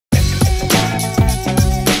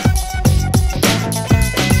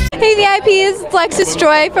Hey VIPs, it's Alexis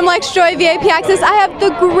Joy from Alexisjoyvipaccess. I have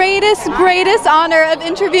the greatest honor of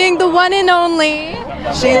interviewing the one and only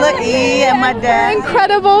Sheila E and my dad.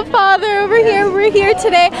 Incredible father over here. We're here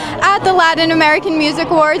today at the Latin American Music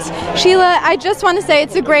Awards. Sheila, I just want to say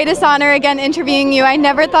it's the greatest honor again interviewing you. I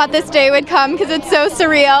never thought this day would come because it's so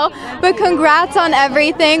surreal, but congrats on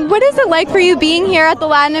everything. What is it like for you being here at the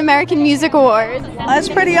Latin American Music Awards? It's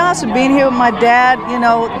pretty awesome being here with my dad, you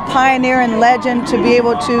know, pioneer and legend, to be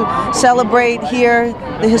able to celebrate here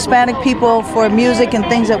the Hispanic people for music and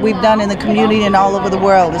things that we've done in the community and all over the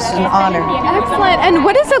world. This is an honor. Excellent. And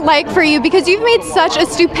what is it like for you? Because you've made such a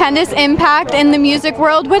stupendous impact in the music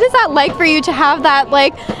world. What is that like for you to have that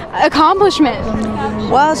accomplishment?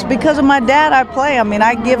 Well, it's because of my dad I play. I mean,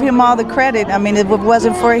 I give him all the credit. I mean, if it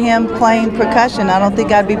wasn't for him playing percussion, I don't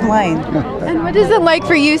think I'd be playing. And what is it like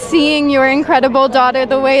for you seeing your incredible daughter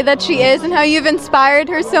the way that she is and how you've inspired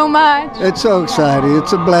her so much? It's so exciting.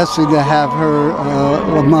 It's a blessing to have her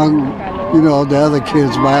among, you know, the other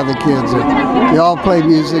kids, my other kids. They all play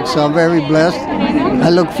music, so I'm very blessed. I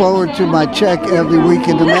look forward to my check every week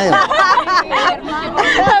in the mail.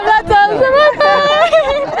 That's awesome.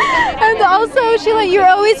 And also, Sheila, you're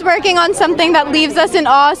always working on something that leaves us in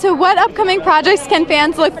awe. So what upcoming projects can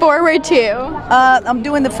fans look forward to? I'm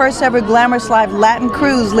doing the first ever Glamorous Life Latin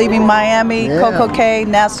cruise leaving Miami, Coco Cay,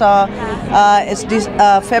 Nassau. It's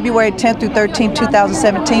February 10th through 13th,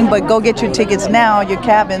 2017. But go get your tickets now, your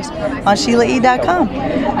cabins, on SheilaE.com.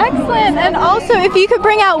 Excellent. And also, if you could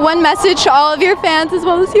bring out one message to all of your fans as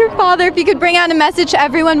well as your father, if you could bring out a message to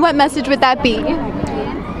everyone, what message would that be?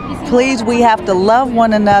 Please, we have to love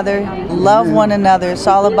one another. Love one another. It's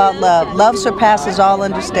all about love. Love surpasses all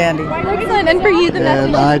understanding. Excellent. And for you, the message?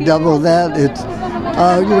 And I double that. It's,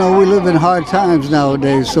 you know, we live in hard times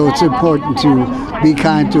nowadays, so it's important to be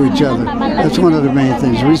kind to each other. That's one of the main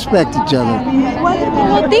things. Respect each other.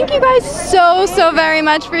 Well, thank you guys so very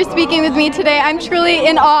much for speaking with me today. I'm truly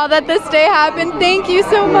in awe that this day happened. Thank you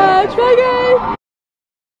so much. Bye, guys.